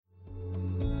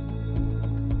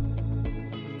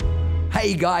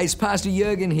Hey guys, Pastor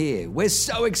Jürgen here. We're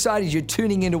so excited you're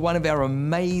tuning into one of our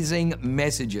amazing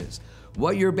messages.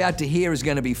 What you're about to hear is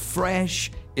going to be fresh,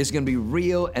 it's going to be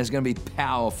real, and it's going to be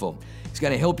powerful. It's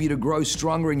going to help you to grow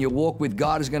stronger in your walk with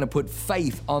God. It's going to put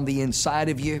faith on the inside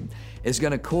of you. It's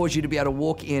going to cause you to be able to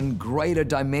walk in greater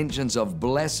dimensions of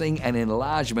blessing and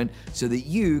enlargement so that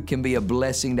you can be a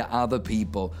blessing to other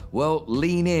people. Well,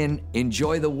 lean in,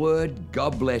 enjoy the word.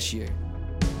 God bless you.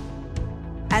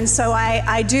 And so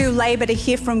I do labor to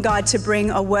hear from God to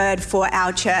bring a word for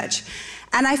our church.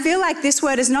 And I feel like this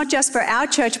word is not just for our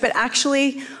church, but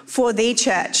actually for the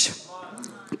church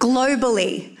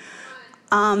globally.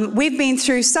 We've been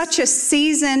through such a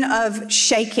season of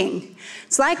shaking.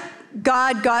 It's like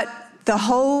God got the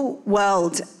whole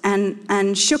world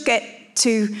and shook it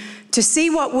to see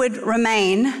what would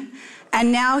remain.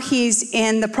 And now he's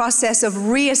in the process of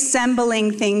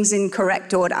reassembling things in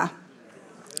correct order.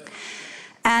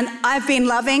 And I've been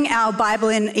loving our Bible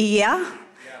in a year.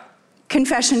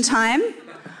 Confession time.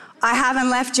 I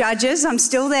haven't left Judges. I'm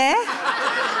still there.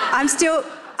 I'm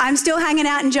still hanging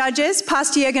out in Judges.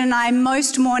 Pastor Jürgen and I,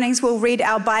 most mornings, will read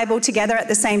our Bible together at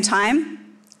the same time.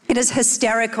 It is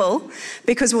hysterical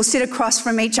because we'll sit across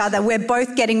from each other. We're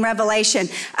both getting revelation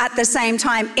at the same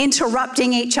time,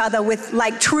 interrupting each other with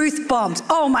like truth bombs.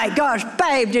 Oh my gosh,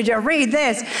 babe, did you read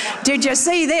this? Did you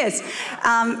see this?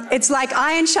 It's like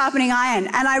iron sharpening iron.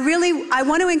 And I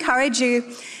want to encourage you,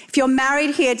 if you're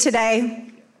married here today,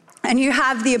 and you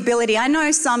have the ability, I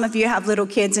know some of you have little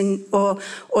kids or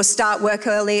start work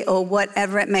early or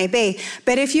whatever it may be,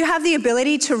 but if you have the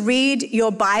ability to read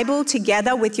your Bible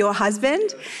together with your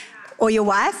husband or your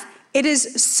wife, it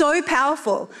is so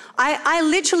powerful. I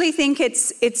literally think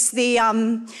it's the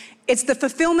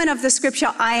fulfillment of the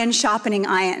scripture, iron sharpening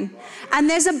iron. And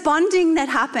there's a bonding that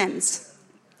happens.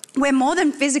 We're more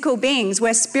than physical beings,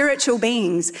 we're spiritual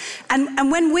beings.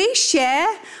 And when we share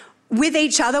with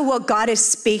each other what God is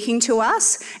speaking to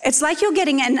us, it's like you're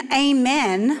getting an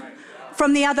amen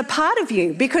from the other part of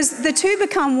you because the two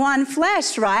become one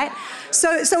flesh, right?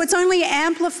 So it's only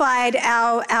amplified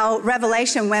our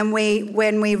revelation when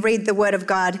we read the word of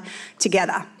God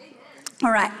together.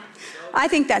 All right. I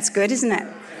think that's good, isn't it?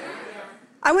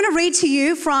 I want to read to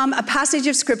you from a passage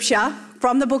of scripture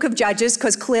from the book of Judges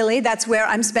because clearly that's where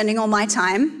I'm spending all my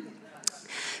time.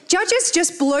 Judges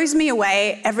just blows me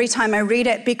away every time I read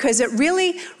it because it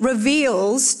really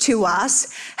reveals to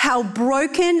us how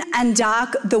broken and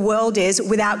dark the world is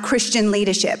without Christian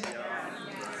leadership.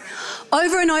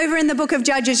 Over and over in the book of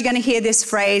Judges, you're going to hear this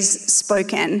phrase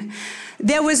spoken.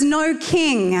 There was no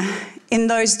king in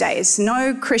those days,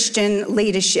 no Christian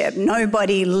leadership,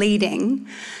 nobody leading.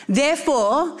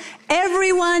 Therefore,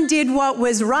 everyone did what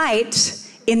was right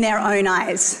in their own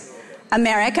eyes.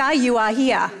 America, you are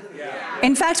here.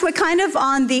 In fact, we're kind of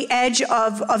on the edge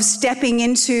of stepping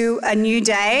into a new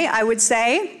day, I would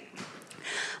say.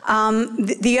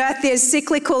 The earth is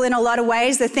cyclical in a lot of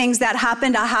ways. The things that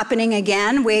happened are happening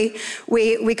again. We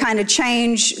kind of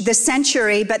change the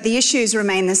century, but the issues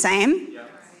remain the same.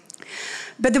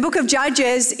 But the book of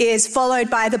Judges is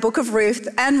followed by the book of Ruth.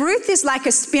 And Ruth is like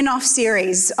a spin-off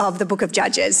series of the book of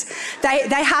Judges.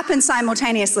 They happen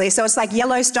simultaneously. So it's like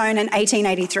Yellowstone and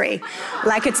 1883.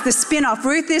 Like it's the spin-off.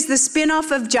 Ruth is the spin-off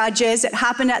of Judges. It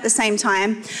happened at the same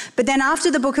time. But then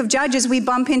after the book of Judges, we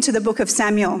bump into the book of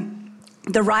Samuel,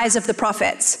 the rise of the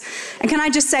prophets. And can I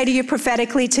just say to you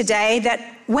prophetically today that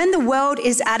when the world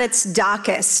is at its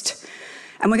darkest,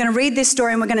 and we're going to read this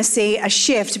story and we're going to see a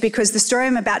shift because the story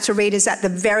I'm about to read is at the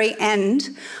very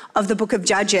end of the book of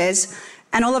Judges.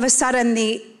 And all of a sudden,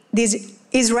 these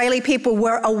Israeli people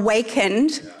were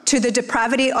awakened to the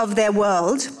depravity of their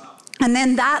world. And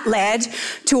then that led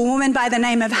to a woman by the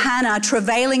name of Hannah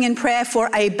travailing in prayer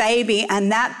for a baby.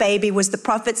 And that baby was the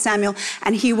prophet Samuel,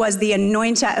 and he was the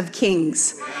anointer of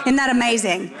kings. Isn't that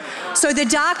amazing? So the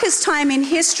darkest time in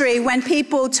history when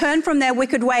people turn from their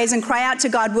wicked ways and cry out to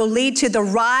God will lead to the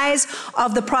rise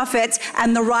of the prophets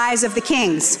and the rise of the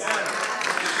kings.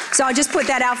 So I'll just put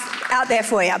that out there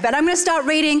for you. But I'm going to start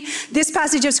reading this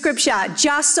passage of scripture.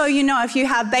 Just so you know, if you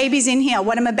have babies in here,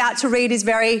 what I'm about to read is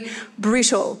very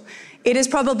brutal. It is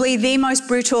probably the most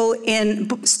brutal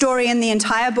story in the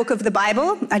entire book of the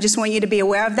Bible. I just want you to be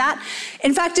aware of that.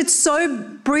 In fact, it's so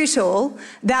brutal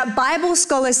that Bible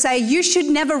scholars say you should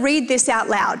never read this out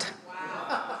loud.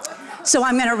 So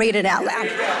I'm going to read it out loud.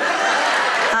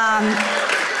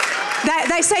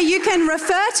 They say you can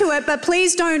refer to it, but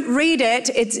please don't read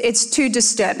it. It's too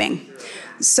disturbing.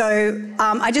 So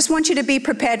I just want you to be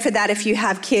prepared for that if you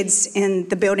have kids in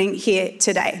the building here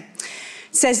today.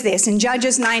 It says this in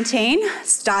Judges 19,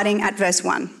 starting at verse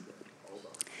 1.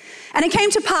 And it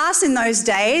came to pass in those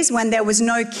days, when there was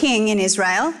no king in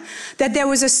Israel, that there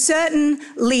was a certain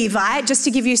Levite. Just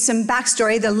to give you some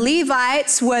backstory, the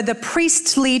Levites were the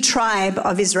priestly tribe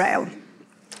of Israel.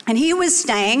 And he was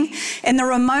staying in the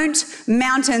remote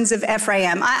mountains of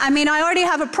Ephraim. I mean, I already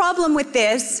have a problem with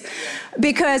this,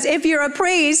 because if you're a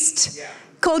priest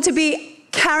called to be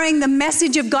carrying the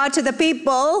message of God to the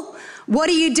people, what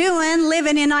are you doing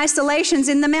living in isolations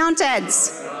in the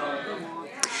mountains?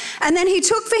 And then he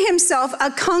took for himself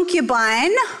a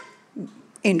concubine.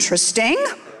 Interesting.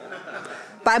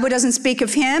 Bible doesn't speak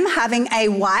of him having a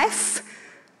wife.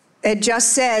 It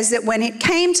just says that when it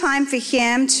came time for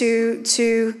him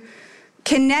to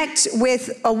connect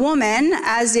with a woman,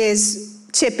 as is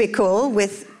typical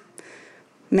with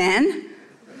men,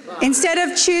 instead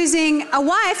of choosing a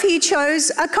wife, he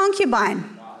chose a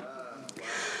concubine.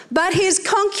 But his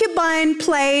concubine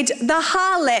played the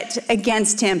harlot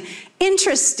against him.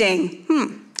 Interesting.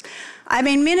 I've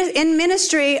been in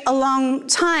ministry a long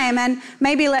time, and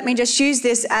maybe let me just use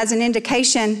this as an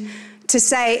indication to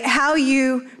say how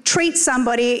you treat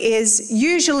somebody is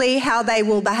usually how they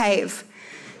will behave.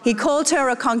 He called her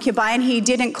a concubine. He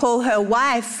didn't call her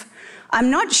wife. I'm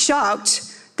not shocked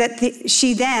that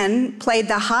she then played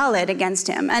the harlot against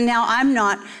him. And now I'm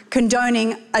not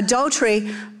condoning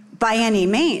adultery by any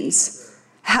means.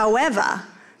 However,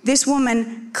 this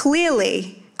woman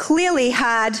clearly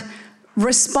had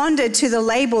responded to the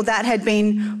label that had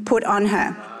been put on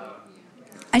her.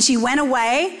 And she went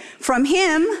away from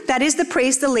him, that is the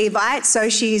priest, the Levite, so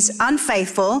she's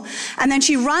unfaithful. And then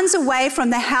she runs away from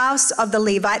the house of the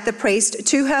Levite, the priest,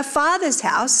 to her father's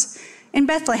house in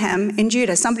Bethlehem in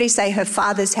Judah. Somebody say her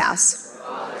father's house.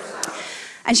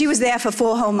 And she was there for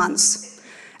 4 whole months.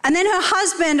 And then her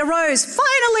husband arose,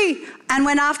 finally, and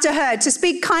went after her to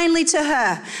speak kindly to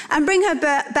her and bring her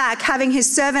back, having his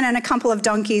servant and a couple of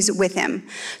donkeys with him.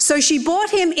 So she brought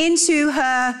him into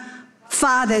her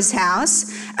father's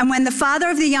house. And when the father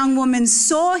of the young woman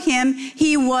saw him,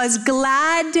 he was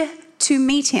glad to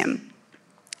meet him.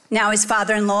 Now his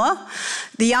father-in-law,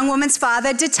 the young woman's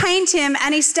father, detained him,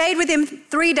 and he stayed with him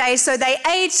 3 days. So they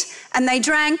ate and they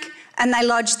drank and they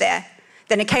lodged there.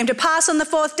 Then it came to pass on the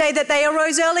 4th day that they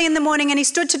arose early in the morning, and he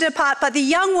stood to depart. But the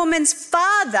young woman's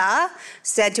father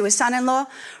said to his son-in-law,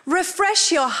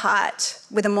 refresh your heart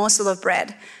with a morsel of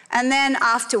bread, and then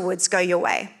afterwards go your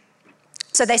way.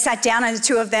 So they sat down, and the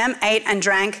two of them ate and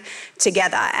drank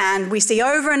together. And we see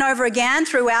over and over again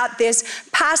throughout this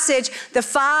passage, the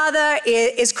father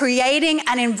is creating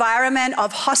an environment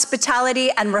of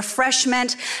hospitality and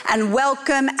refreshment and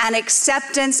welcome and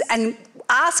acceptance, and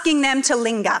asking them to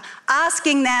linger,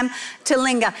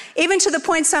 even to the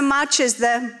point so much as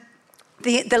the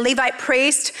Levite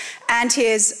priest and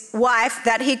his wife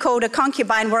that he called a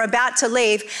concubine were about to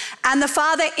leave, and the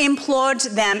father implored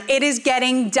them, it is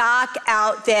getting dark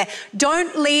out there.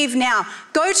 Don't leave now.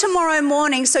 Go tomorrow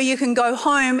morning so you can go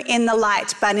home in the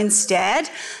light. But instead,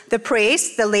 the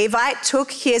priest, the Levite,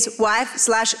 took his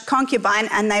wife/concubine,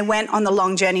 and they went on the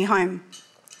long journey home.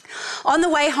 On the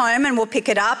way home, and we'll pick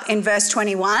it up in verse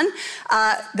 21,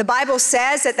 the Bible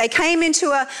says that they came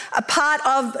into a part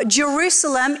of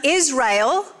Jerusalem,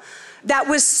 Israel, that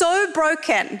was so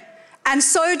broken and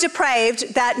so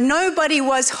depraved that nobody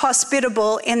was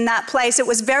hospitable in that place. It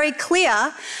was very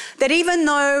clear that even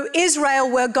though Israel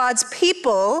were God's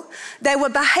people, they were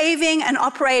behaving and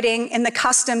operating in the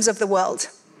customs of the world.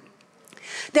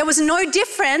 There was no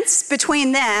difference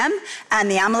between them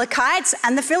and the Amalekites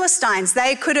and the Philistines.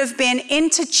 They could have been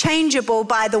interchangeable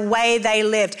by the way they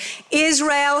lived.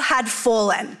 Israel had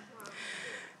fallen.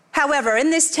 However,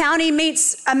 in this town, he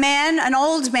meets a man, an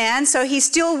old man, so he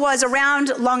still was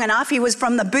around long enough. He was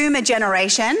from the boomer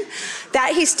generation,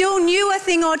 that he still knew a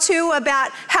thing or two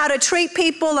about how to treat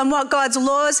people and what God's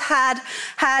laws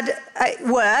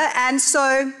were. And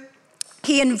so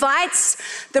he invites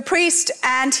the priest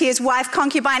and his wife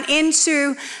concubine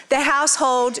into the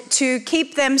household to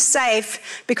keep them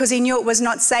safe, because he knew it was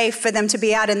not safe for them to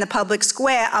be out in the public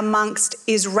square amongst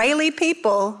Israeli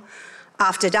people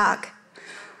after dark.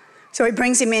 So he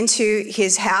brings him into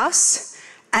his house,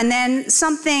 and then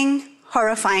something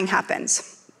horrifying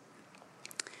happens.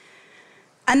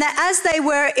 And that as they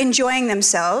were enjoying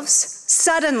themselves,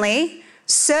 suddenly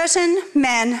certain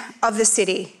men of the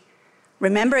city,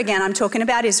 remember again, I'm talking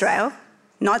about Israel,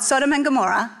 not Sodom and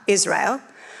Gomorrah, Israel,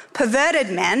 perverted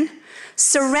men,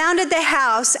 surrounded the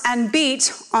house and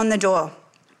beat on the door.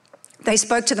 They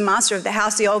spoke to the master of the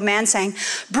house, the old man, saying,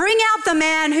 bring out the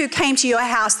man who came to your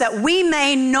house, that we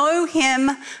may know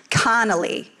him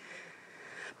carnally.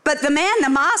 But the man, the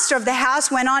master of the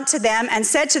house, went on to them and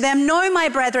said to them, no, my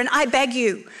brethren, I beg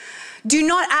you, do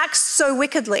not act so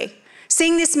wickedly.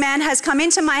 seeing this man has come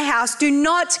into my house, do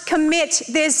not commit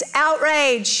this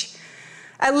outrage.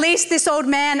 At least this old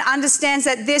man understands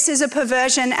that this is a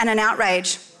perversion and an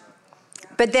outrage.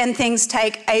 But then things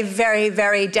take a very,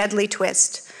 very deadly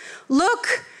twist.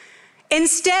 Look,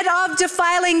 instead of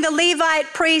defiling the Levite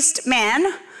priest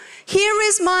man, here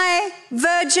is my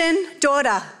virgin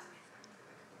daughter.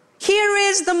 Here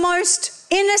is the most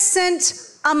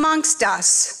innocent amongst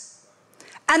us.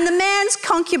 And the man's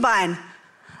concubine.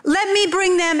 Let me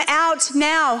bring them out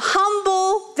now.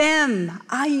 Humble them.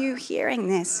 Are you hearing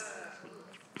this?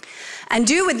 And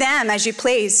do with them as you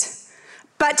please.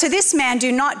 But to this man,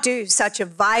 do not do such a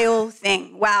vile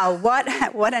thing. Wow,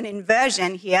 what an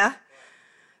inversion here.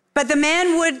 But the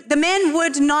man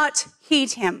would not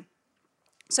heed him.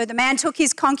 So the man took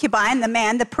his concubine,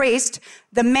 the priest,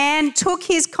 took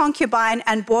his concubine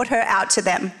and brought her out to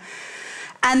them.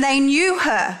 And they knew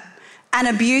her and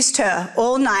abused her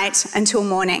all night until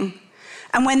morning.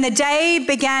 And when the day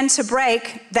began to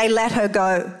break, they let her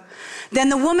go. Then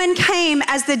the woman came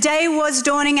as the day was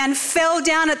dawning and fell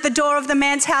down at the door of the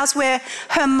man's house where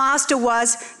her master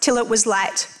was till it was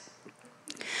light.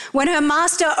 When her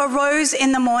master arose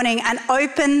in the morning and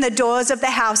opened the doors of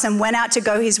the house and went out to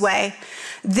go his way,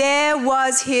 there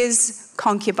was his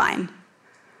concubine,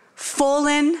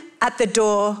 fallen at the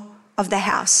door of the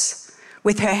house,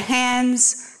 with her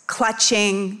hands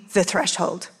clutching the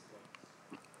threshold.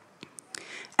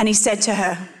 And he said to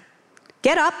her,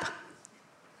 get up,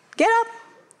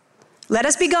 let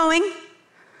us be going.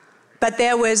 But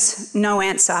there was no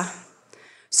answer.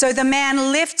 So the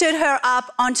man lifted her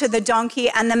up onto the donkey,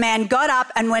 and the man got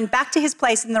up and went back to his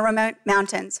place in the remote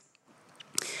mountains.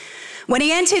 When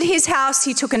he entered his house,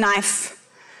 he took a knife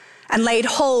and laid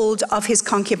hold of his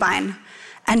concubine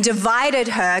and divided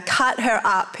her, cut her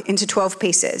up into 12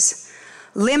 pieces,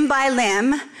 limb by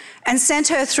limb, and sent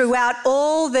her throughout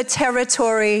all the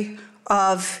territory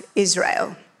of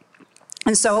Israel.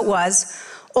 And so it was.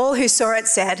 All who saw it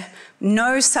said,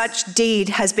 no such deed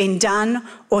has been done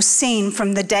or seen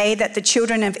from the day that the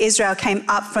children of Israel came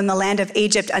up from the land of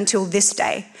Egypt until this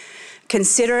day.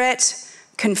 Consider it,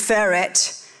 confer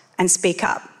it, and speak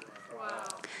up. Wow.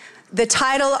 The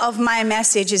title of my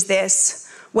message is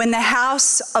this: when the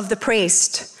house of the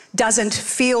priest doesn't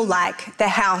feel like the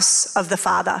house of the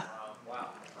Father. Wow.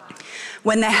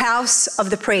 When the house of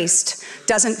the priest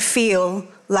doesn't feel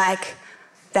like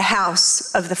the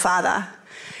house of the Father.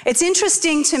 It's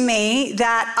interesting to me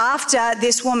that after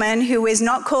this woman, who is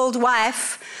not called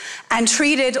wife and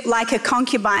treated like a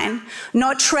concubine,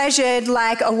 not treasured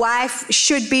like a wife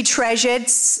should be treasured,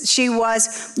 she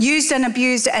was used and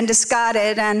abused and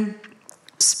discarded and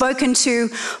spoken to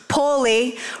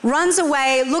poorly, runs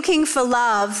away looking for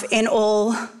love in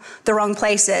all the wrong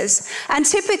places. And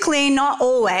typically, not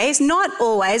always,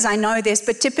 I know this,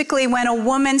 but typically when a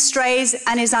woman strays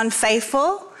and is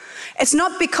unfaithful, it's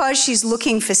not because she's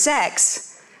looking for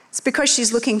sex. It's because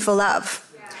she's looking for love.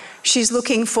 She's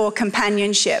looking for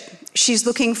companionship. She's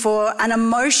looking for an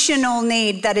emotional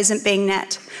need that isn't being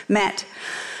met.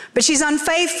 But she's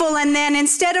unfaithful, and then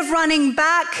instead of running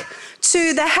back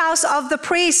to the house of the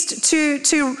priest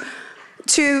to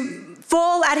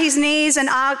fall at his knees and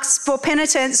ask for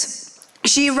penitence,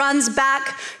 she runs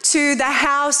back to the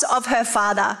house of her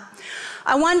father.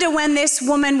 I wonder, when this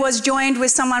woman was joined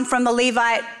with someone from the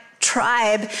Levite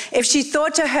tribe, if she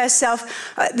thought to herself,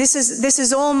 this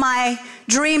is all my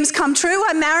dreams come true.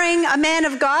 I'm marrying a man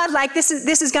of God. Like, this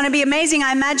is going to be amazing.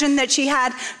 I imagine that she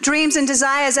had dreams and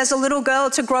desires as a little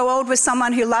girl to grow old with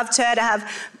someone who loved her, to have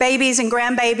babies and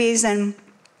grandbabies and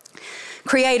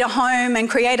create a home and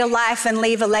create a life and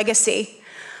leave a legacy.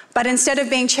 But instead of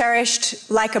being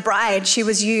cherished like a bride, she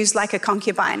was used like a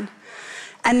concubine.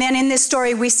 And then in this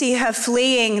story, we see her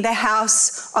fleeing the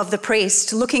house of the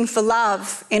priest, looking for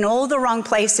love in all the wrong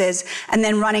places, and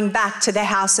then running back to the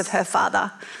house of her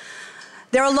father.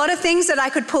 There are a lot of things that I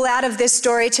could pull out of this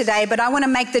story today, but I want to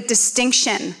make the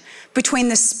distinction between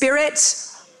the spirit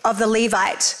of the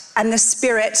Levite and the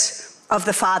spirit of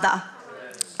the father.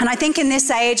 And I think in this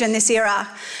age and this era,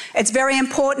 it's very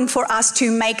important for us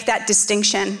to make that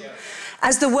distinction.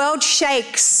 As the world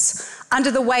shakes under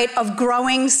the weight of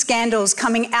growing scandals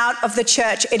coming out of the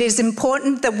church, it is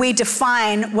important that we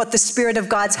define what the spirit of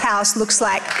God's house looks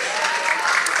like.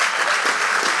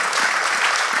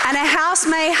 And a house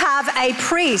may have a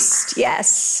priest,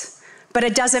 yes, but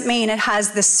it doesn't mean it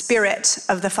has the spirit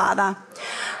of the Father.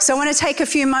 So I want to take a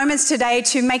few moments today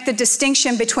to make the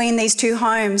distinction between these two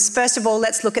homes. First of all,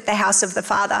 let's look at the house of the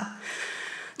Father.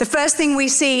 The first thing we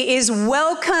see is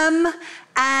welcome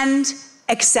and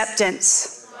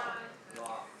acceptance.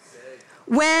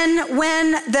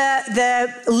 when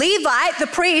the Levite, the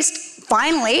priest,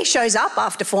 finally shows up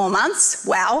after 4 months,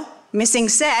 wow, missing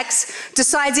sex,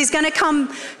 decides he's going to come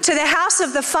to the house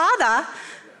of the father,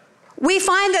 we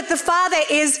find that the father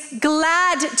is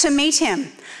glad to meet him,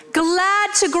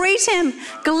 glad to greet him,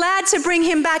 glad to bring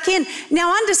him back in.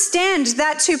 Now understand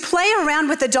that to play around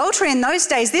with adultery in those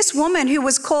days, this woman who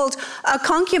was called a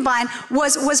concubine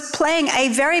was playing a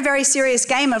very, very serious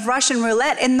game of Russian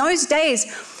roulette. In those days,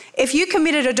 if you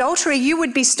committed adultery, you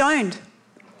would be stoned.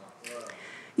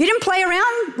 You didn't play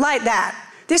around like that.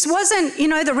 This wasn't,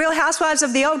 the Real Housewives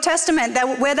of the Old Testament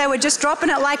where they were just dropping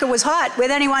it like it was hot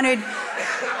with anyone who'd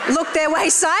looked their way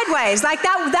sideways. Like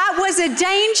that was a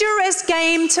dangerous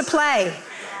game to play.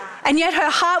 And yet her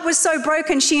heart was so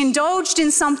broken, she indulged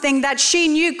in something that she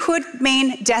knew could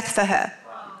mean death for her.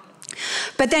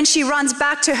 But then she runs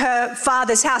back to her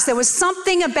father's house. There was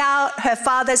something about her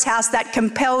father's house that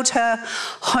compelled her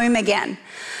home again.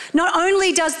 Not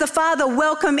only does the father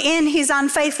welcome in his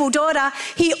unfaithful daughter,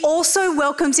 he also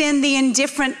welcomes in the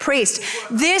indifferent priest.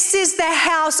 This is the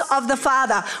house of the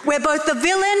father, where both the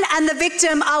villain and the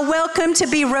victim are welcome to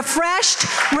be refreshed,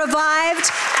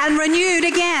 revived, and renewed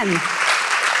again.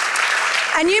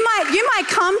 And you might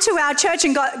come to our church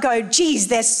and go, geez,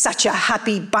 there's such a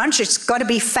happy bunch, it's got to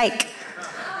be fake.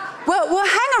 Well, we'll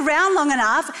hang around long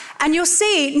enough and you'll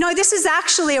see, no, this is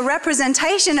actually a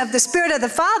representation of the Spirit of the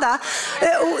Father.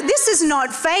 This is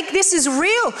not fake, this is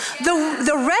real.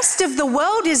 The rest of the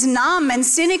world is numb and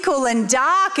cynical and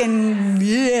dark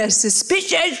and,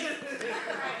 suspicious.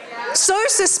 So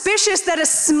suspicious that a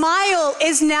smile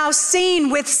is now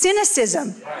seen with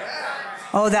cynicism.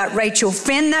 Oh, that Rachel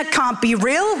Finn, that can't be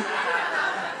real.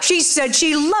 She said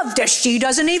she loved us. She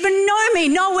doesn't even know me.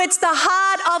 No, it's the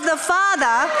heart of the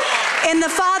Father in the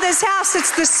Father's house.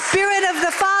 It's the Spirit of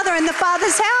the Father in the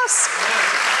Father's house.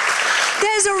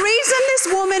 There's a reason this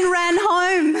woman ran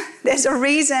home. There's a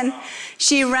reason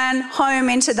she ran home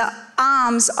into the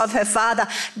arms of her Father.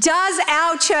 Does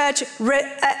our church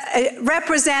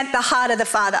represent the heart of the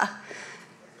Father?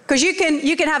 Because you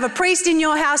can have a priest in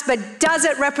your house, but does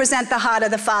it represent the heart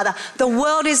of the Father? The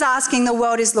world is asking, the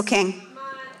world is looking.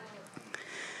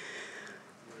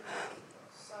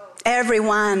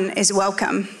 Everyone is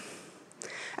welcome.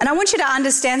 And I want you to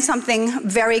understand something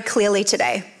very clearly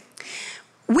today.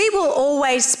 We will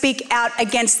always speak out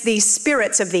against the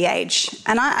spirits of the age.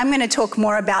 And I'm going to talk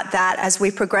more about that as we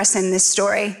progress in this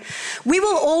story. We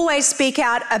will always speak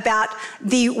out about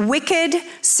the wicked,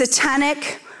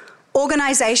 satanic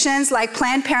organizations like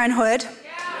Planned Parenthood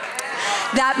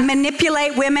that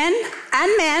manipulate women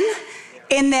and men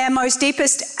in their most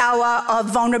deepest hour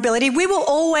of vulnerability. We will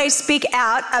always speak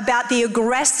out about the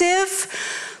aggressive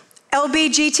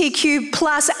LGBTQ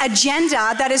plus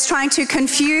agenda that is trying to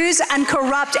confuse and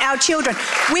corrupt our children.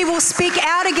 We will speak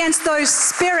out against those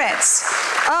spirits.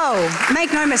 Oh,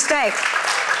 make no mistake.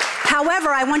 However,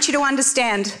 I want you to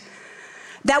understand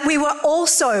that we will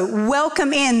also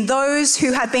welcome in those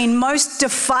who have been most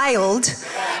defiled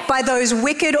by those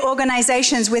wicked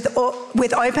organizations with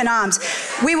open arms.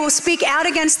 We will speak out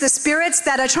against the spirits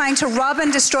that are trying to rob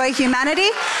and destroy humanity,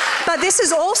 but this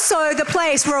is also the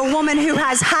place where a woman who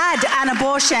has had an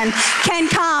abortion can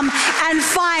come and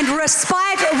find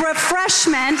respite,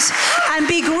 refreshment, and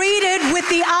be greeted with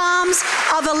the arms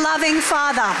of a loving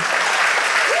Father.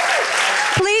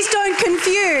 Please don't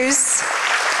confuse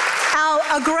our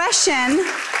aggression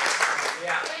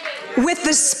with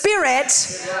the spirit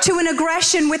to an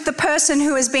aggression with the person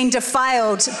who has been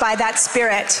defiled by that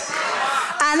spirit.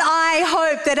 And I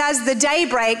hope that as the day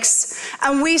breaks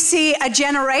and we see a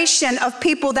generation of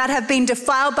people that have been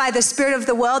defiled by the spirit of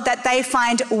the world, that they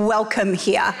find welcome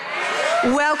here.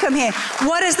 Welcome here.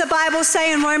 What does the Bible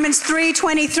say in Romans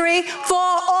 3:23? For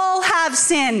all have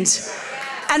sinned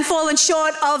and fallen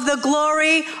short of the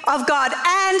glory of God.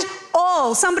 And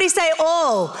all, somebody say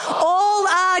all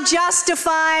are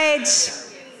justified.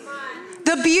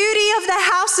 The beauty of the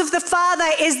house of the Father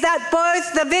is that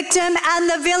both the victim and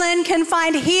the villain can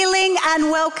find healing and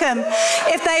welcome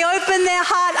if they open their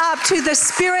heart up to the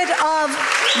Spirit of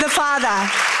the Father.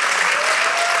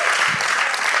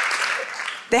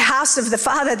 The house of the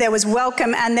Father, there was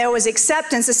welcome and there was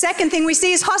acceptance. The second thing we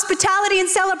see is hospitality and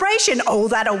celebration. Oh,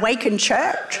 that awakened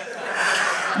church.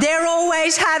 They're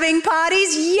always having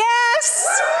parties. Yes!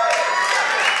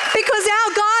 Because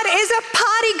our God is a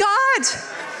party God.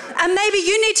 And maybe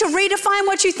you need to redefine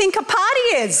what you think a party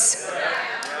is.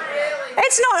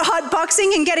 It's not hot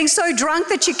boxing and getting so drunk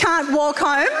that you can't walk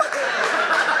home.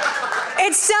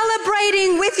 It's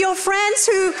celebrating with your friends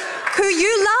who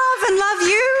you love and love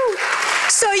you.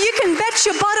 So you can bet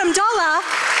your bottom dollar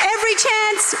every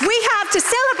chance we have to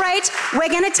celebrate, we're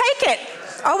going to take it.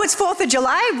 Oh, it's 4th of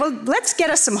July? Well, let's get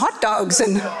us some hot dogs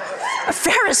and a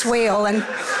Ferris wheel and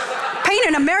paint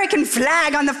an American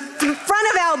flag on the front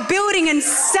of our building and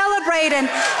celebrate and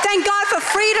thank God for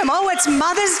freedom. Oh, it's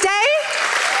Mother's Day?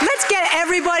 Let's get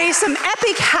everybody some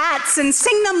epic hats and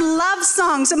sing them love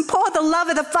songs and pour the love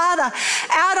of the Father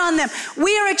out on them.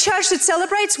 We are a church that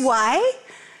celebrates. Why?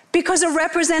 Because it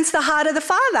represents the heart of the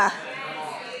Father.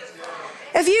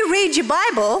 If you read your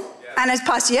Bible, and as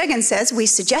Pastor Jürgen says, we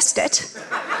suggest it,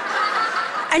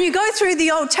 and you go through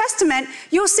the Old Testament,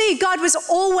 you'll see God was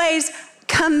always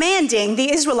commanding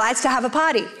the Israelites to have a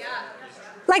party.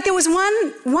 Like there was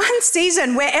one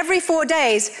season where every 4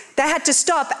 days they had to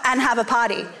stop and have a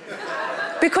party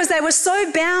because they were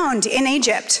so bound in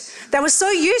Egypt. They were so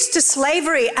used to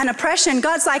slavery and oppression.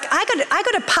 God's like, I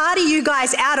got to party you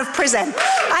guys out of prison.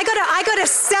 I got to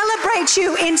celebrate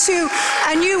you into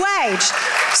a new age.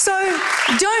 So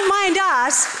don't mind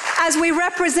us as we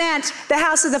represent the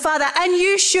house of the Father. And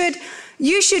you should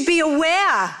be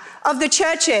aware of the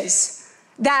churches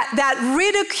that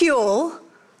ridicule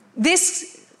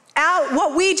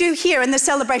what we do here in the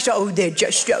celebration. Oh, they're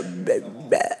just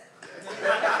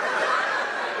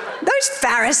those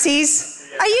Pharisees.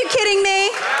 Are you kidding me?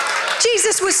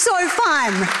 Jesus was so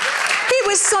fun. He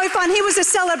was so fun. He was a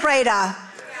celebrator.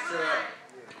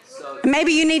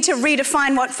 Maybe you need to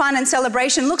redefine what fun and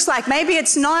celebration looks like. Maybe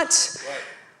it's not us.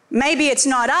 Maybe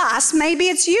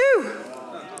it's you.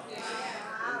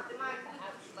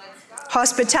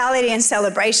 Hospitality and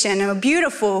celebration are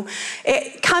beautiful.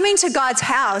 Coming to God's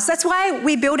house, that's why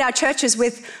we build our churches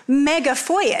with mega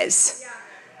foyers.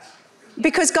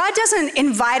 Because God doesn't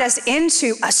invite us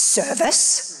into a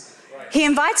service. He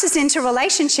invites us into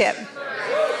relationship.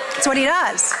 That's what he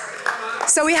does.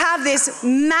 So we have this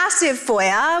massive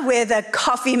foyer with a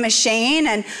coffee machine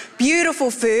and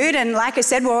beautiful food. And like I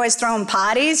said, we're always throwing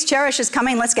parties. Cherish is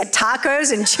coming. Let's get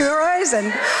tacos and churros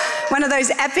and one of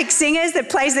those epic singers that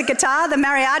plays the guitar, the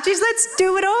mariachis. Let's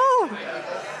do it all.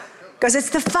 Because it's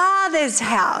the Father's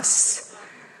house.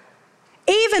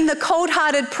 Even the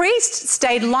cold-hearted priest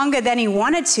stayed longer than he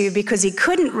wanted to because he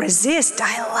couldn't resist.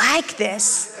 I like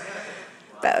this.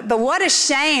 But what a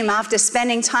shame after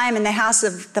spending time in the house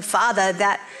of the Father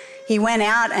that he went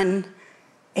out and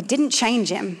it didn't change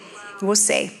him. We'll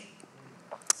see.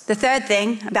 The third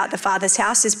thing about the Father's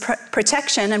house is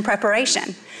protection and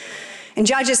preparation. In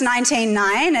Judges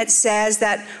 19:9, it says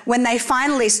that when they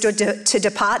finally stood to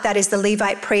depart, that is the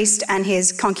Levite priest and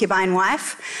his concubine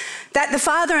wife, that the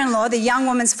father-in-law, the young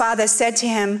woman's father, said to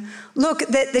him, look,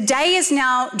 the day is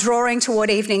now drawing toward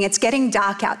evening. It's getting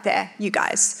dark out there, you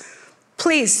guys.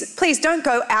 Please don't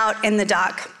go out in the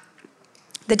dark.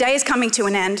 The day is coming to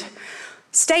an end.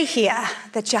 Stay here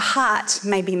that your heart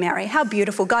may be merry. How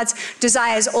beautiful. God's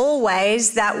desire is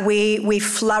always that we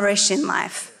flourish in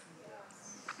life.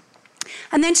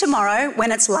 And then tomorrow,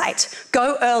 when it's light,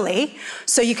 go early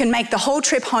so you can make the whole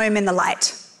trip home in the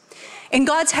light. In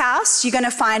God's house, you're going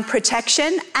to find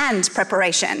protection and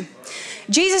preparation.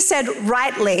 Jesus said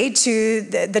rightly to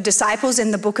the disciples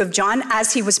in the book of John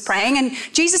as he was praying, and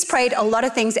Jesus prayed a lot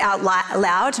of things out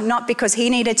loud, not because he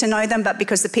needed to know them, but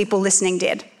because the people listening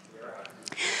did.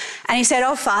 And he said,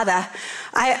 oh, Father,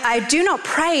 I do not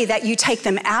pray that you take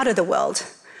them out of the world,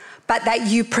 but that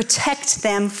you protect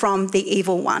them from the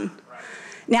evil one.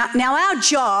 Now our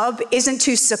job isn't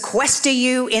to sequester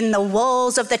you in the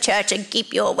walls of the church and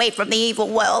keep you away from the evil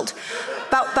world.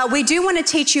 But we do want to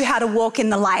teach you how to walk in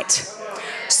the light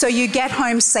so you get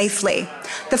home safely.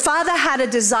 The Father had a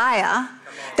desire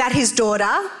that his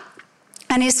daughter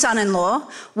and his son-in-law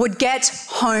would get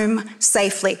home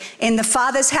safely. In the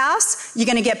Father's house, you're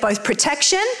going to get both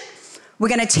protection. We're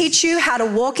going to teach you how to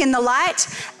walk in the light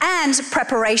and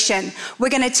preparation. We're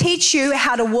going to teach you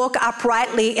how to walk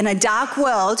uprightly in a dark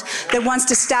world that wants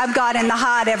to stab God in the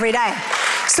heart every day.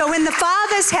 So in the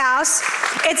Father's house,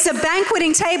 it's a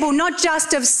banqueting table, not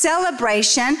just of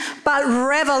celebration, but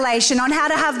revelation on how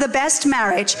to have the best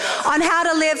marriage, on how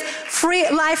to live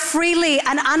life freely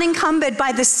and unencumbered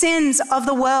by the sins of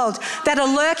the world that are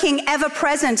lurking ever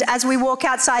present as we walk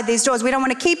outside these doors. We don't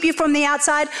want to keep you from the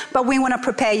outside, but we want to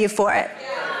prepare you for it.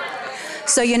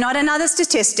 So you're not another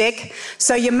statistic,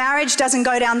 so your marriage doesn't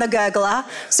go down the gurgler,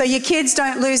 so your kids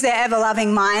don't lose their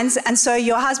ever-loving minds, and so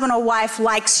your husband or wife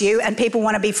likes you and people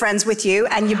want to be friends with you,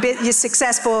 and you're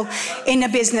successful in a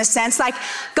business sense. Like,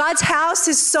 God's house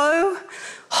is so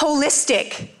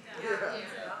holistic.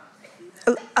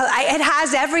 It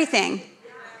has everything.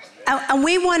 And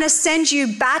we want to send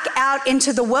you back out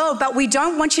into the world, but we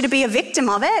don't want you to be a victim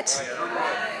of it.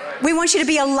 We want you to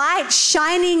be a light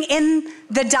shining in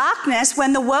the darkness,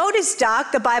 when the world is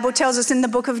dark, the Bible tells us in the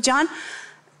book of John,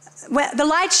 where the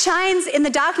light shines in the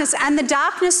darkness and the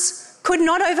darkness could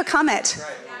not overcome it.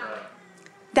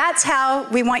 That's how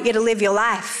we want you to live your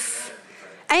life.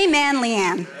 Amen,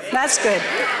 Leanne. That's good.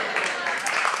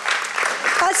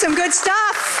 That's some good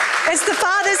stuff. It's the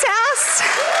Father's house.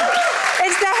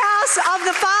 It's the house of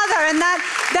the Father, and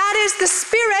that is the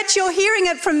Spirit. You're hearing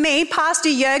it from me, Pastor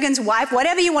Jurgen's wife,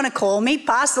 whatever you want to call me,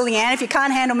 Pastor Leanne. If you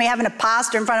can't handle me having a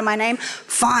pastor in front of my name,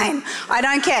 fine. I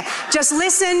don't care. Just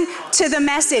listen to the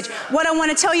message. What I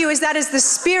want to tell you is that is the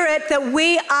Spirit that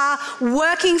we are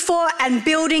working for and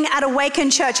building at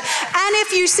Awaken Church. And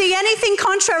if you see anything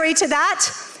contrary to that,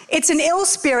 it's an ill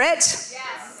spirit.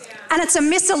 And it's a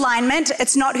misalignment.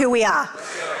 It's not who we are.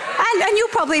 And you'll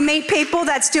probably meet people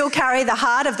that still carry the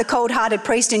heart of the cold-hearted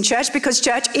priest in church, because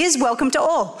church is welcome to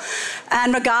all.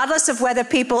 And regardless of whether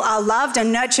people are loved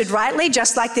and nurtured rightly,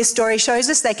 just like this story shows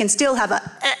us, they can still have a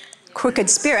crooked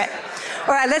spirit.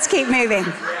 All right, let's keep moving.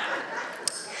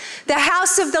 The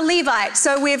house of the Levite.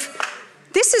 So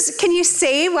can you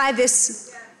see why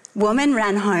this woman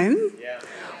ran home?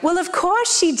 Well, of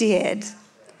course she did.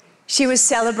 She was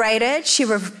celebrated, she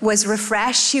was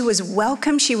refreshed, she was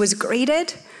welcomed, she was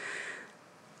greeted.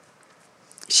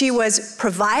 She was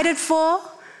provided for.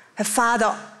 Her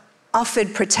father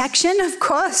offered protection, of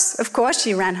course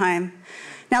she ran home.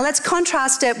 Now let's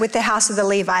contrast it with the house of the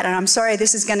Levite, and I'm sorry,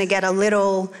 this is going to get a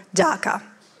little darker.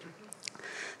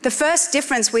 The first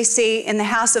difference we see in the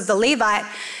house of the Levite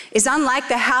is, unlike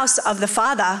the house of the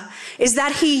father, is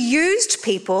that he used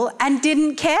people and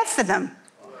didn't care for them.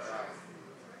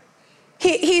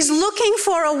 He's looking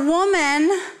for a woman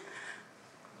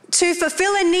to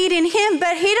fulfill a need in him,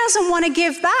 but he doesn't want to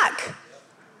give back.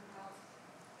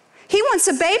 He wants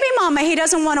a baby mama. He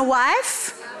doesn't want a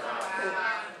wife.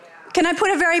 Can I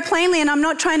put it very plainly, and I'm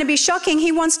not trying to be shocking,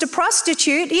 he wants to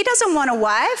prostitute. He doesn't want a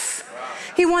wife.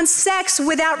 He wants sex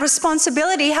without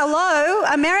responsibility. Hello,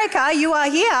 America, you are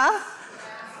here.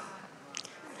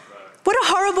 What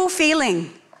a horrible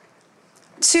feeling.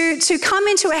 To come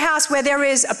into a house where there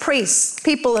is a priest,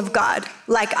 people of God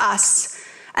like us,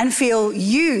 and feel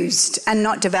used and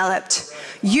not developed,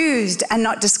 used and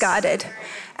not discarded,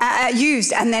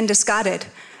 used and then discarded.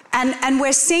 And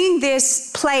we're seeing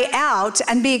this play out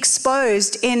and be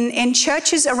exposed in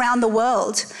churches around the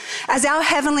world. As our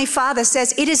Heavenly Father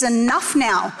says, it is enough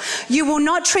now. You will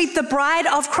not treat the bride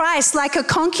of Christ like a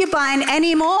concubine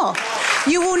anymore.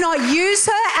 You will not use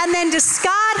her and then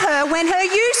discard her when her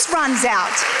use runs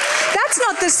out. That's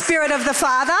not the Spirit of the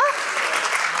Father.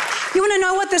 You want to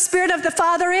know what the Spirit of the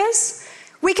Father is?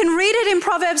 We can read it in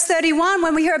Proverbs 31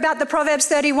 when we hear about the Proverbs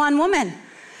 31 woman.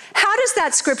 How does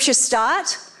that scripture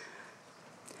start?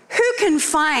 Who can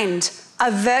find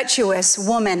a virtuous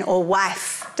woman or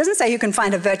wife? It doesn't say who can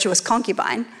find a virtuous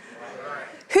concubine.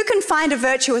 Who can find a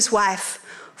virtuous wife?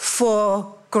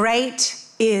 For great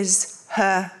is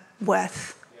her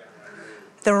worth.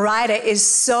 The writer is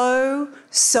so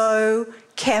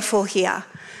careful here.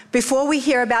 Before we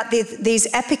hear about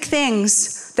these epic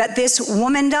things that this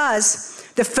woman does,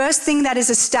 the first thing that is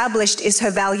established is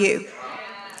her value.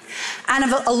 And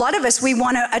a lot of us, we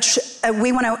want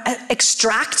to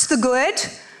extract the good,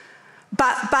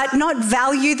 but not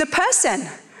value the person.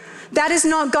 That is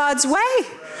not God's way.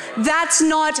 That's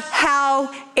not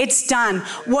how it's done.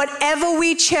 Whatever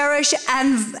we cherish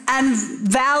and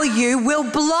value will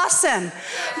blossom,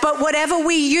 but whatever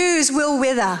we use will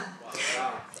wither.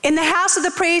 In the house of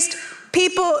the priest,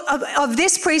 people of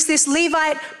this priest, this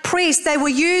Levite priest, they were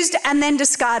used and then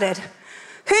discarded.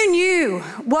 Who knew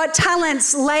what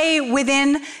talents lay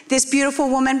within this beautiful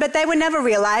woman, but they were never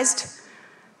realized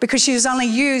because she was only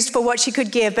used for what she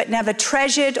could give, but never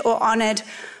treasured or honored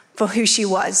for who she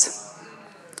was.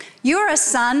 You are a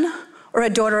son or a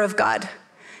daughter of God.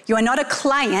 You are not a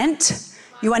client.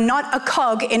 You are not a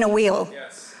cog in a wheel.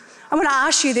 Yes. I want to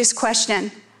ask you this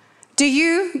question. Do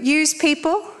you use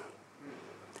people?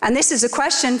 And this is a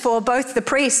question for both the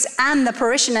priests and the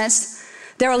parishioners.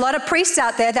 There are a lot of priests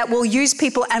out there that will use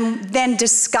people and then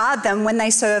discard them when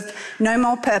they serve no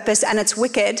more purpose, and it's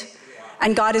wicked.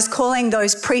 And God is calling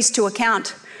those priests to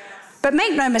account. But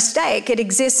make no mistake, it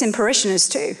exists in parishioners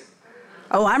too.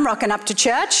 Oh, I'm rocking up to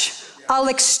church. I'll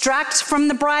extract from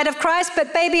the bride of Christ,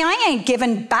 but baby, I ain't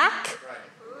giving back.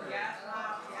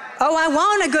 Oh, I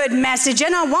want a good message,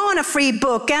 and I want a free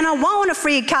book, and I want a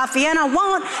free coffee, and I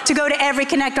want to go to every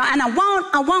connector, and I want.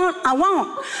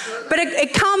 But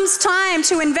it comes time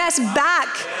to invest back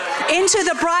into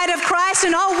the bride of Christ,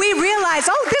 and we realize,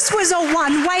 this was a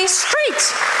one-way street.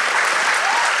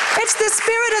 It's the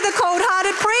spirit of the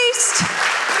cold-hearted priest.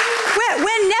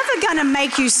 We're never going to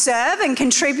make you serve and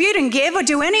contribute and give or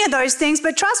do any of those things,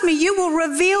 but trust me, you will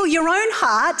reveal your own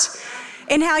heart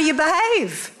in how you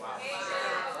behave.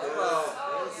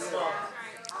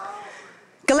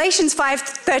 Galatians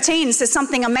 5:13 says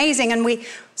something amazing, and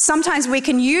sometimes we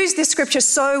can use this scripture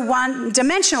so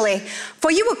one-dimensionally.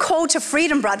 For you were called to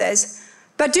freedom, brothers,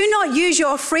 but do not use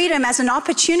your freedom as an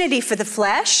opportunity for the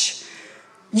flesh.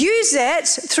 Use it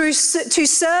to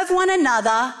serve one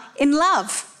another in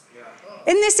love.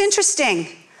 Isn't this interesting?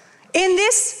 In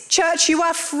this church, you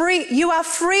are free. You are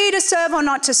free to serve or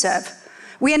not to serve.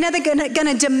 We are never going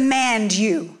to demand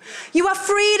you. You are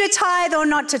free to tithe or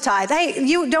not to tithe. Hey,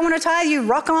 you don't want to tithe, you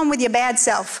rock on with your bad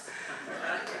self.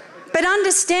 But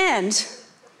understand,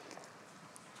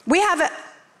 we have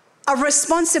a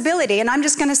responsibility, and I'm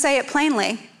just going to say it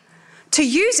plainly, to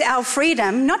use our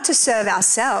freedom not to serve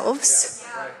ourselves,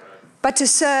 but to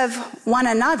serve one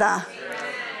another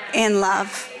in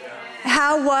love.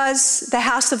 How was the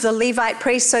house of the Levite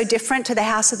priest so different to the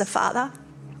house of the Father?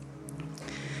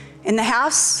 In the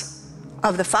house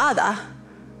of the Father,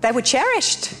 they were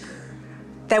cherished.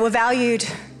 They were valued.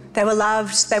 They were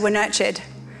loved. They were nurtured.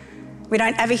 We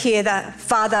don't ever hear the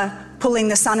father pulling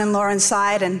the son-in-law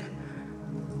inside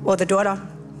or the daughter.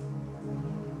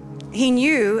 He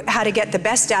knew how to get the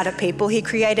best out of people. He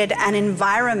created an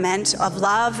environment of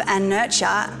love and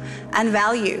nurture and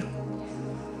value.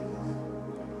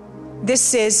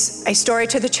 This is a story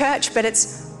to the church, but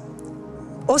it's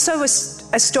also a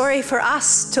story for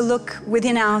us to look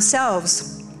within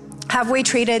ourselves. Have we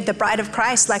treated the bride of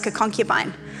Christ like a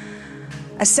concubine?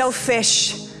 A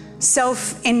selfish,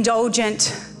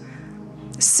 self-indulgent,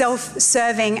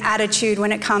 self-serving attitude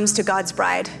when it comes to God's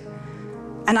bride.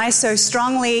 And I so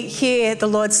strongly hear the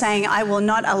Lord saying, I will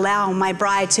not allow my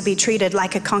bride to be treated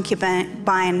like a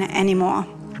concubine anymore.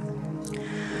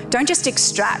 Don't just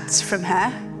extract from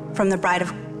her, from the bride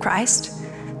of Christ.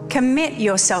 Commit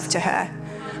yourself to her.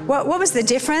 What was the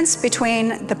difference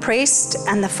between the priest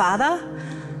and the father?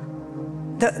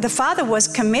 The father was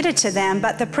committed to them,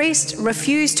 but the priest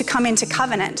refused to come into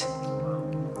covenant.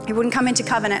 He wouldn't come into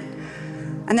covenant.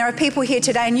 And there are people here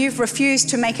today, and you've refused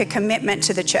to make a commitment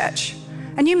to the church.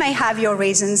 And you may have your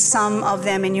reasons, some of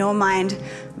them in your mind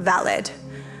valid.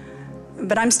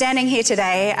 But I'm standing here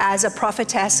today as a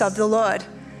prophetess of the Lord,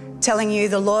 telling you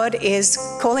the Lord is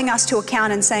calling us to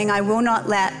account and saying, I will not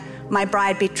let my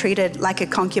bride be treated like a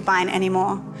concubine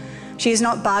anymore. She is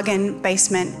not bargain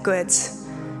basement goods.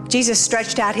 Jesus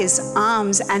stretched out his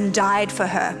arms and died for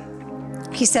her.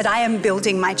 He said, I am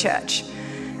building my church,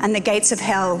 and the gates of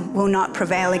hell will not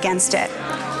prevail against it.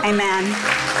 Amen.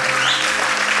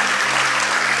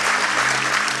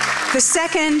 The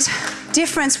second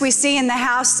difference we see in the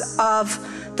house of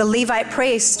the Levite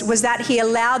priest was that he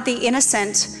allowed the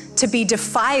innocent to be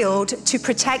defiled to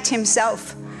protect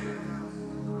himself.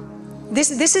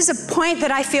 This is a point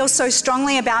that I feel so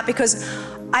strongly about, because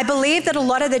I believe that a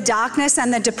lot of the darkness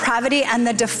and the depravity and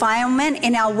the defilement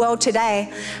in our world today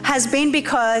has been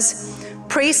because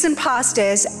priests and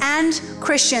pastors and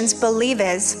Christians,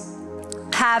 believers,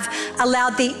 have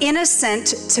allowed the innocent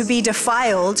to be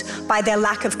defiled by their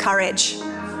lack of courage.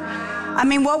 I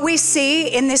mean, what we see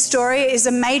in this story is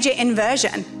a major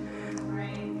inversion.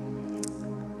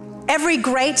 Every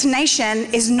great nation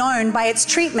is known by its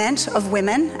treatment of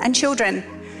women and children.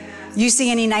 You see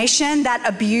any nation that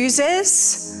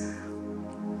abuses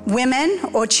women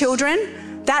or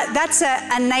children, that's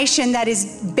a nation that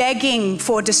is begging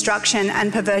for destruction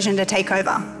and perversion to take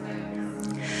over.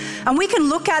 And we can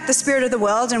look at the spirit of the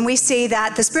world, and we see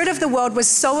that the spirit of the world was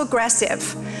so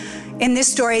aggressive in this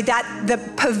story that the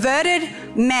perverted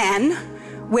men,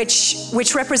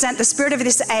 which represent the spirit of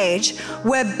this age,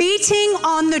 were beating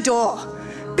on the door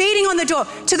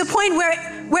to the point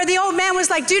where the old man was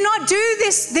like, do not do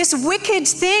this wicked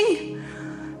thing.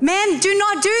 Men, do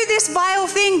not do this vile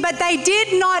thing. But they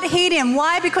did not heed him.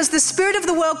 Why? Because the spirit of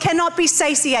the world cannot be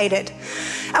satiated.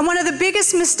 And one of the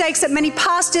biggest mistakes that many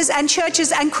pastors and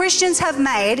churches and Christians have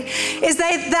made is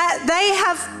that they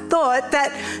have thought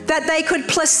that they could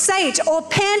placate or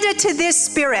pander to this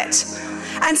spirit.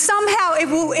 And somehow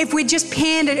if we just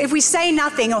pander, if we say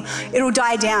nothing, it'll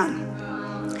die down.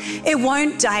 It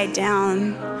won't die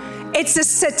down. It's a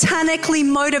satanically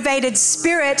motivated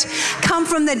spirit come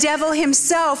from the devil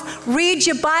himself. Read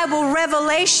your Bible,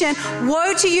 Revelation.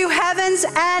 Woe to you, heavens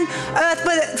and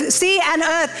earth, sea and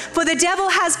earth, for the devil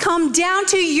has come down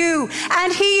to you,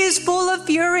 and he is full of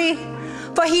fury,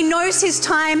 for he knows his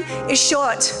time is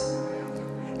short.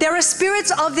 There are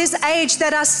spirits of this age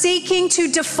that are seeking to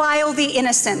defile the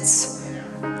innocents.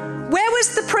 Where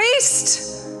was the priest?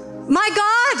 My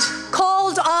God,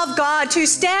 called of God. God to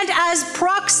stand as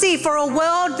proxy for a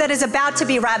world that is about to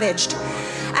be ravaged.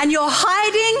 And you're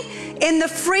hiding in the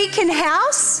freaking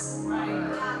house?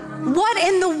 What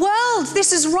in the world?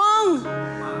 This is wrong.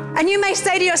 And you may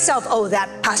say to yourself, oh,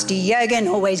 that Pastor Jürgen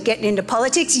always getting into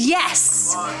politics.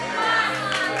 Yes.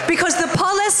 Because the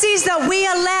policies that we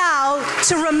allow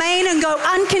to remain and go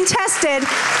uncontested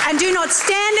and do not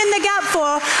stand in the gap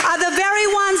for are the very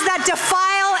ones that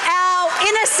defile our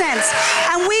innocence.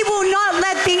 And we will not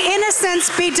let the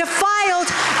innocence be defiled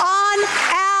on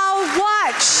our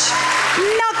watch.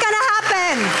 Not going to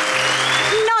happen.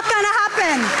 Not going to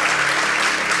happen.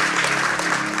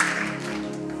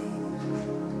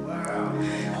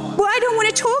 Well, I don't want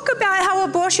to talk about how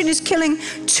abortion is killing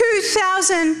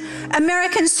 2,000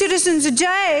 American citizens a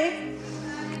day,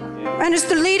 and it's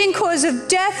the leading cause of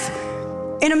death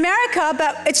in America,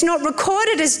 but it's not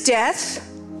recorded as death.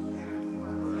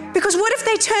 Because what if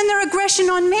they turn their aggression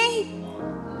on me?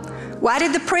 Why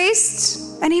did the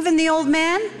priests and even the old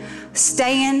man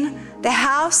stay in the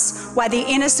house while the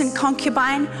innocent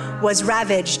concubine was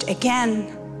ravaged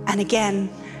again and again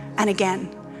and again?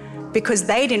 Because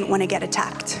they didn't want to get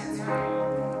attacked.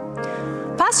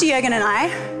 Pastor Jürgen and I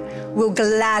will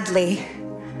gladly,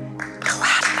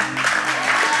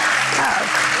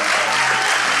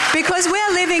 because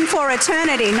we're living for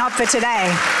eternity, not for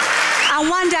today. And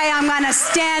one day I'm going to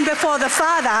stand before the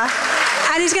Father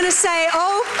and he's going to say,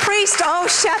 oh priest, oh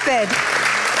shepherd,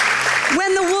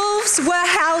 when the wolves were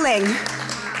howling,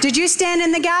 did you stand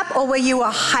in the gap or were you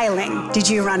howling? Did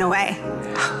you run away?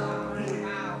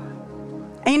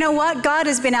 And you know what? God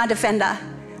has been our defender.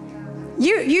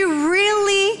 You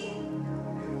really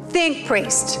think,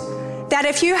 priest, that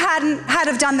if you had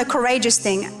have done the courageous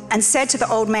thing and said to the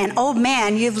old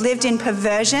man, you've lived in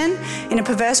perversion, in a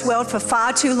perverse world for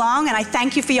far too long, and I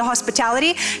thank you for your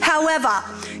hospitality. However,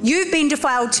 you've been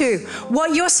defiled too.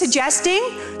 What you're suggesting,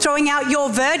 throwing out your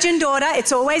virgin daughter,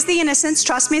 it's always the innocents,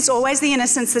 trust me, it's always the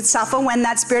innocents that suffer when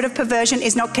that spirit of perversion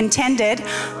is not contended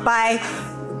by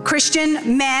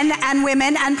Christian men and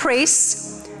women and priests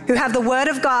who have the word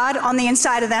of God on the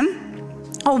inside of them.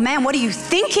 Oh man, what are you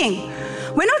thinking?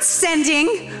 We're not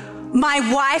sending my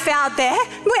wife out there.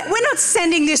 We're not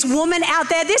sending this woman out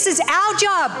there. This is our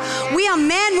job. We are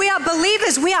men, we are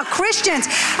believers, we are Christians,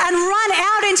 and run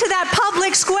out into that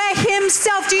public square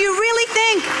himself. Do you really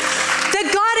think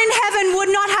that God in heaven would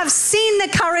not have seen the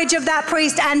courage of that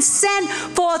priest and sent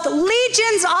forth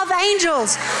legions of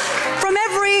angels from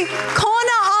every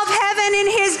corner of heaven in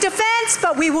his defense?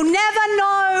 But we will never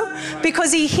know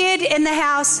because he hid in the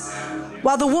house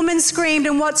while the woman screamed.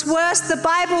 And what's worse, the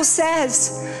Bible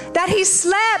says that he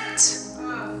slept.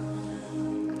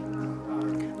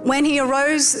 When he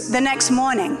arose the next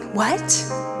morning, what?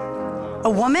 A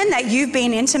woman that you've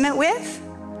been intimate with,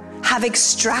 have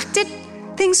extracted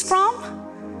things from?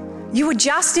 You were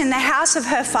just in the house of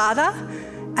her father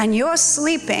and you're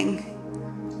sleeping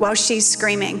while she's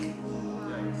screaming.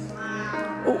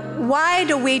 Why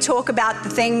do we talk about the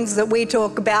things that we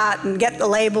talk about and get the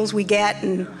labels we get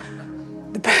and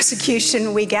the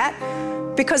persecution we get?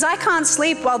 Because I can't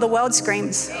sleep while the world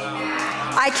screams.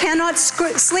 I cannot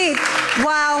sleep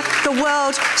while the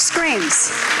world screams.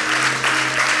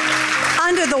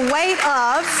 Under the weight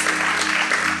of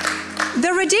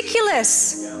the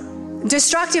ridiculous,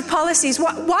 destructive policies.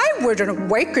 Why would an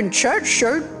awakened church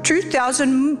show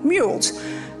 2,000 mules?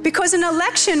 Because an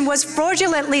election was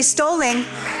fraudulently stolen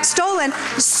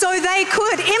so they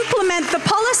could implement the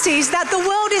policies that the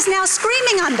world is now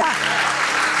screaming under.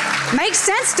 Makes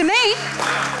sense to me.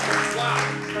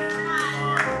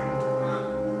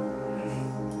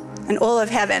 And all of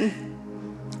heaven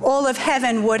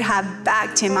would have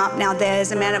backed him up. Now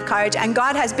there's a man of courage, and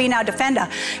God has been our defender.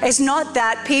 It's not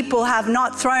that people have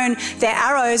not thrown their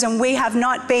arrows and we have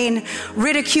not been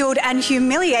ridiculed and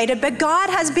humiliated, but God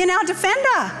has been our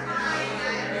defender.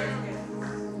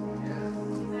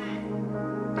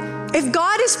 If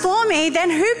God is for me, then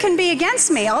who can be against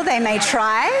me? Oh, they may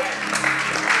try.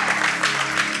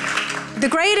 The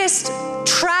greatest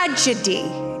tragedy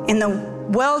in the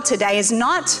world today is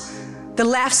not the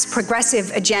left's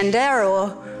progressive agenda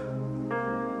or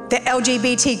the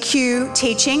LGBTQ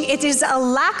teaching. It is a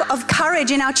lack of courage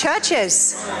in our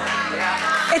churches.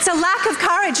 It's a lack of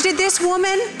courage. Did this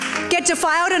woman get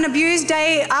defiled and abused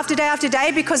day after day after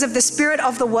day because of the spirit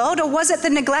of the world, or was it the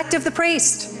neglect of the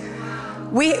priest?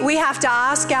 We have to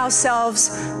ask ourselves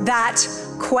that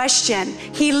question.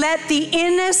 He let the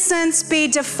innocents be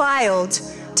defiled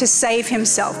to save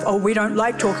himself. Oh, we don't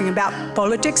like talking about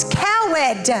politics.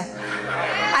 Coward.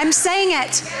 I'm saying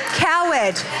it.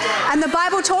 Coward. And the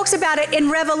Bible talks about it in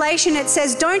Revelation. It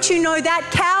says, don't you know that?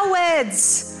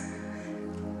 Cowards.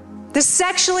 the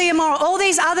sexually immoral, all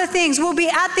these other things will be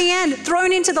at the end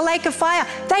thrown into the lake of fire.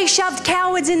 They shoved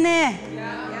cowards in there.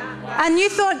 And you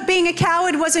thought being a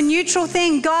coward was a neutral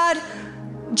thing. God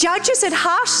judges it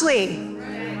harshly.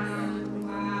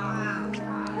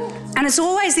 And it's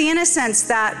always the innocents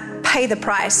that pay the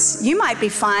price. You might be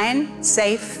fine,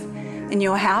 safe in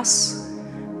your house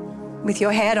with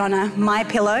your head on a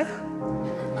MyPillow.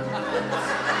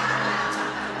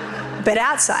 But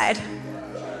outside,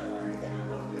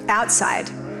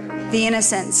 the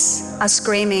innocents are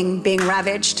screaming, being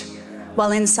ravaged,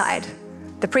 while inside,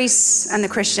 the priests and the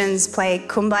Christians play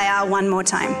Kumbaya one more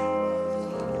time.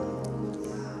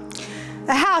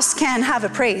 A house can have a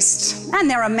priest, and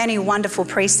there are many wonderful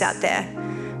priests out there,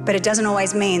 but it doesn't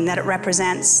always mean that it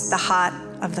represents the heart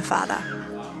of the Father.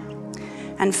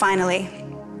 And finally,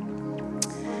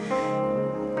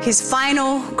 his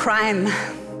final crime.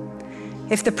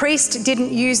 If the priest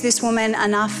didn't use this woman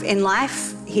enough in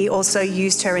life, he also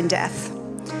used her in death.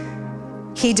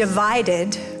 He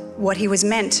divided what he was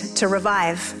meant to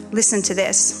revive. Listen to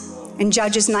this. In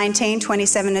Judges 19,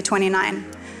 27 to 29.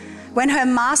 When her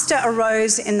master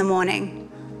arose in the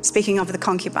morning, speaking of the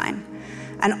concubine,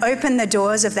 and opened the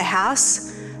doors of the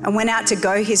house and went out to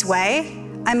go his way,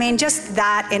 I mean, just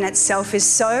that in itself is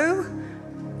so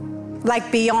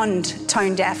like beyond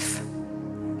tone deaf,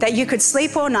 that you could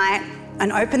sleep all night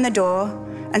and open the door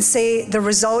and see the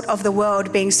result of the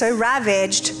world being so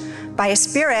ravaged by a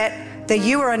spirit that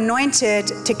you were anointed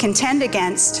to contend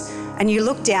against, and you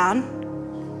look down,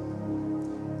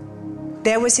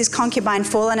 there was his concubine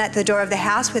fallen at the door of the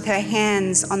house with her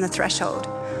hands on the threshold,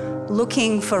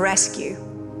 looking for rescue,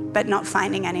 but not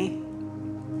finding any.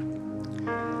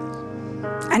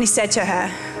 And he said to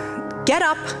her, "Get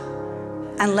up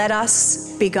and let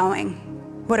us be going."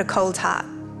 What a cold heart.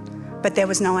 But there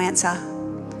was no answer.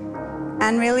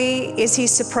 And really, is he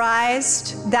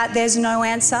surprised that there's no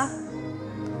answer?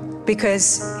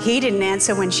 Because he didn't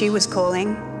answer when she was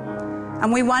calling.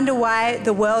 And we wonder why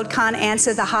the world can't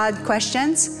answer the hard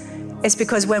questions. It's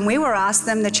because when we were asked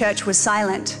them, the church was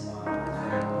silent.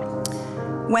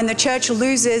 When the church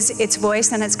loses its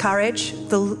voice and its courage,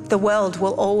 the world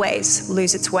will always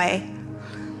lose its way.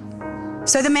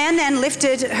 So the man then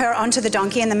lifted her onto the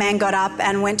donkey, and the man got up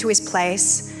and went to his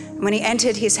place. When he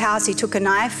entered his house, he took a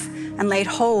knife and laid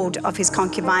hold of his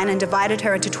concubine and divided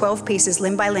her into 12 pieces,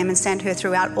 limb by limb, and sent her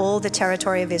throughout all the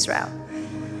territory of Israel.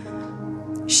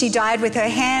 She died with her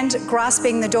hand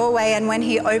grasping the doorway, and when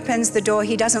he opens the door,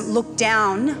 he doesn't look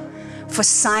down for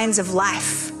signs of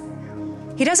life.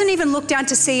 He doesn't even look down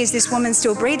to see, is this woman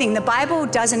still breathing? The Bible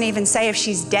doesn't even say if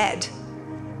she's dead.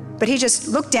 But he just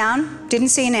looked down, didn't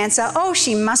see an answer. Oh,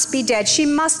 she must be dead. She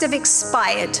must have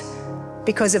expired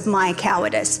because of my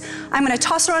cowardice. I'm going to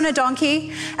toss her on a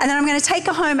donkey, and then I'm going to take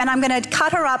her home, and I'm going to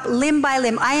cut her up limb by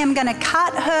limb. I am going to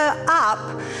cut her up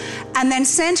and then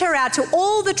send her out to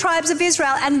all the tribes of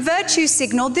Israel and virtue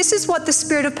signal. This is what the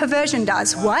spirit of perversion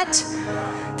does. What?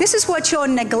 This is what you're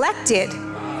neglected.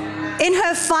 In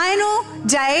her final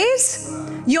days,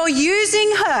 you're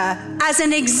using her as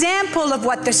an example of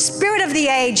what the spirit of the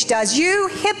age does. You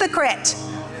hypocrite.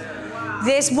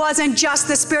 This wasn't just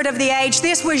the spirit of the age.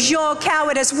 This was your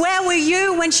cowardice. Where were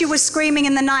you when she was screaming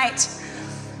in the night?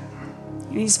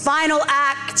 In his final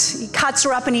act, he cuts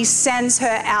her up and he sends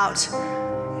her out.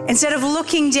 Instead of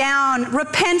looking down,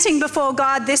 repenting before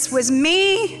God, this was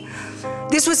me.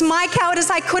 This was my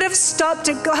cowardice. I could have stopped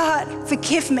it. God,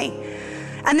 forgive me.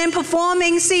 And then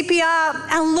performing CPR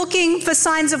and looking for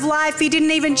signs of life. He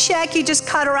didn't even check. He just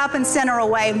cut her up and sent her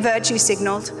away and virtue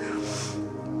signaled.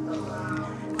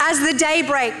 As the day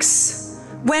breaks,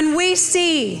 when we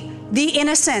see the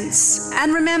innocents,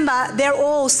 and remember, they're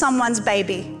all someone's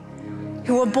baby,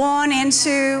 who were born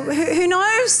into, who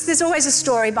knows? There's always a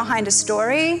story behind a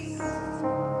story.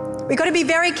 We've got to be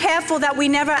very careful that we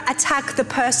never attack the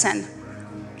person.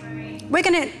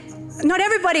 Not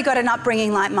everybody got an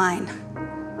upbringing like mine.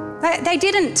 They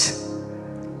didn't.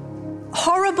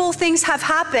 Horrible things have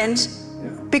happened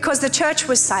because the church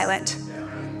was silent.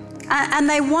 And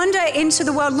they wander into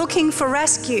the world looking for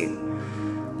rescue.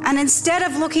 And instead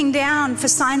of looking down for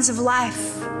signs of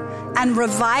life and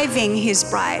reviving his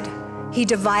bride, he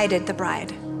divided the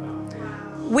bride.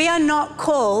 We are not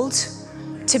called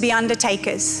to be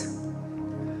undertakers.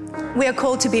 We are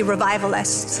called to be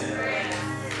revivalists.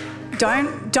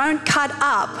 Don't cut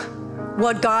up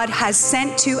what God has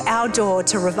sent to our door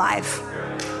to revive.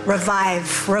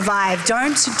 Revive, revive.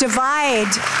 Don't divide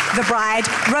the bride.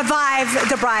 Revive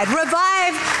the bride.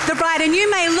 Revive the bride. And you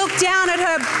may look down at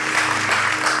her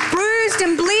bruised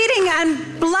and bleeding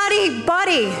and bloody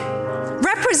body,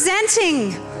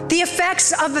 representing the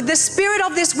effects of the spirit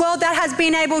of this world that has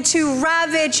been able to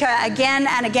ravage her again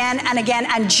and again and again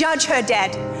and judge her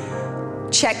dead.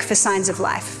 Check for signs of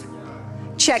life.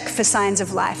 Check for signs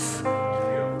of life.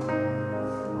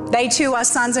 They too are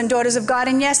sons and daughters of God.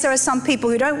 And yes, there are some people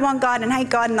who don't want God and hate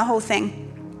God and the whole thing.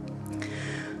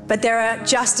 But there are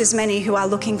just as many who are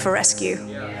looking for rescue.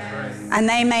 And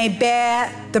they may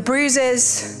bear the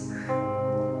bruises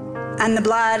and the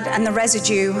blood and the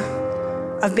residue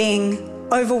of being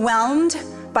overwhelmed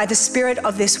by the spirit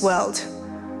of this world.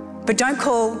 But don't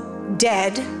call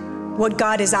dead what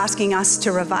God is asking us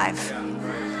to revive.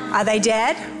 Are they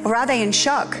dead or are they in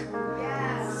shock?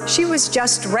 She was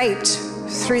just raped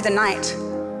through the night.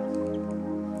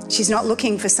 She's not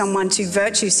looking for someone to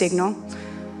virtue signal.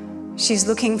 She's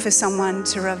looking for someone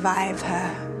to revive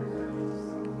her.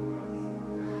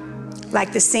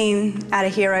 Like the scene at A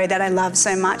Hero that I love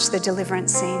so much, the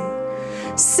deliverance scene.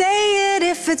 Say it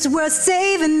if it's worth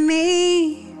saving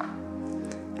me.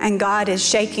 And God is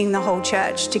shaking the whole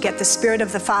church to get the Spirit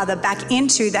of the Father back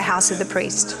into the house of the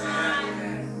priest.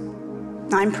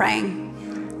 I'm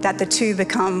praying that the two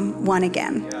become one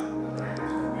again.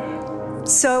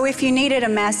 So if you needed a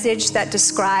message that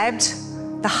described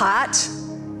the heart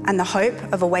and the hope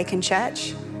of Awaken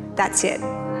Church, that's it.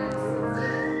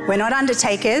 We're not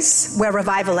undertakers, we're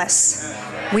revivalists.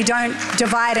 We don't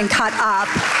divide and cut up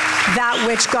that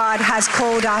which God has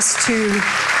called us to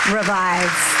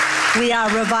revive. We are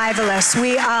revivalists.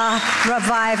 We are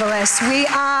revivalists. We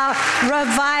are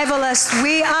revivalists.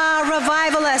 We are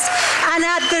revivalists. And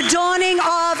at the dawning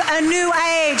of a new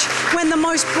age, when the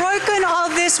most broken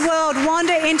of this world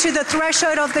wander into the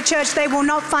threshold of the church, they will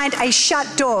not find a shut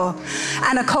door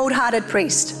and a cold-hearted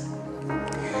priest.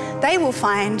 They will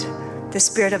find the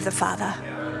Spirit of the Father.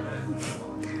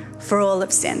 For all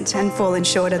have sinned and fallen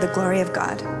short of the glory of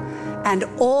God. And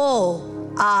all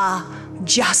are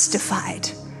justified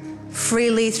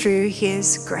freely through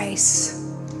his grace.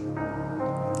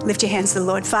 Lift your hands to the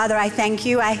Lord. Father, I thank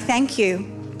you. I thank you.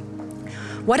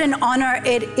 What an honor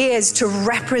it is to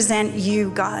represent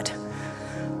you, God.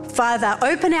 Father,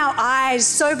 open our eyes,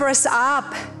 sober us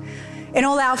up. In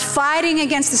all our fighting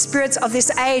against the spirits of this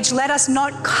age, let us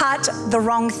not cut the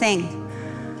wrong thing.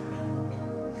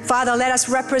 Father, let us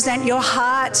represent your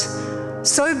heart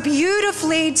so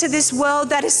beautifully to this world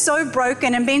that is so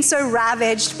broken and been so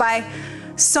ravaged by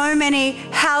so many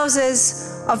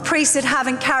houses of priests that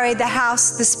haven't carried the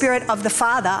Spirit of the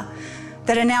Father,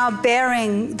 that are now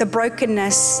bearing the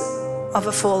brokenness of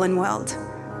a fallen world.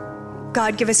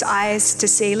 God, give us eyes to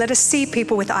see. Let us see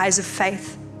people with eyes of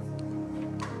faith,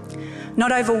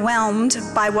 not overwhelmed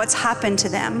by what's happened to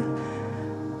them,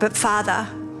 but Father,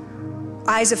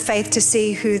 eyes of faith to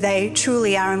see who they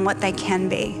truly are and what they can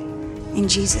be. In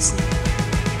Jesus' name.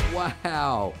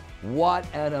 Wow, what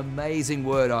an amazing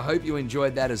word. I hope you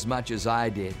enjoyed that as much as I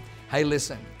did. Hey,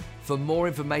 listen, for more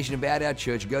information about our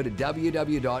church, go to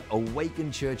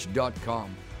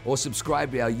www.awakenchurch.com or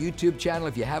subscribe to our YouTube channel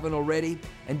if you haven't already,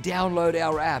 and download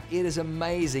our app. It is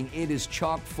amazing. It is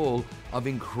chock full of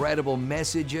incredible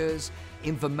messages,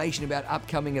 information about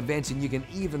upcoming events, and you can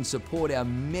even support our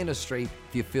ministry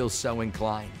if you feel so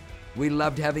inclined. We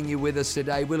loved having you with us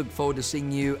today. We look forward to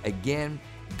seeing you again.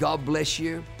 God bless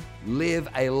you. Live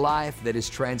a life that is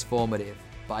transformative.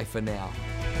 Bye for now.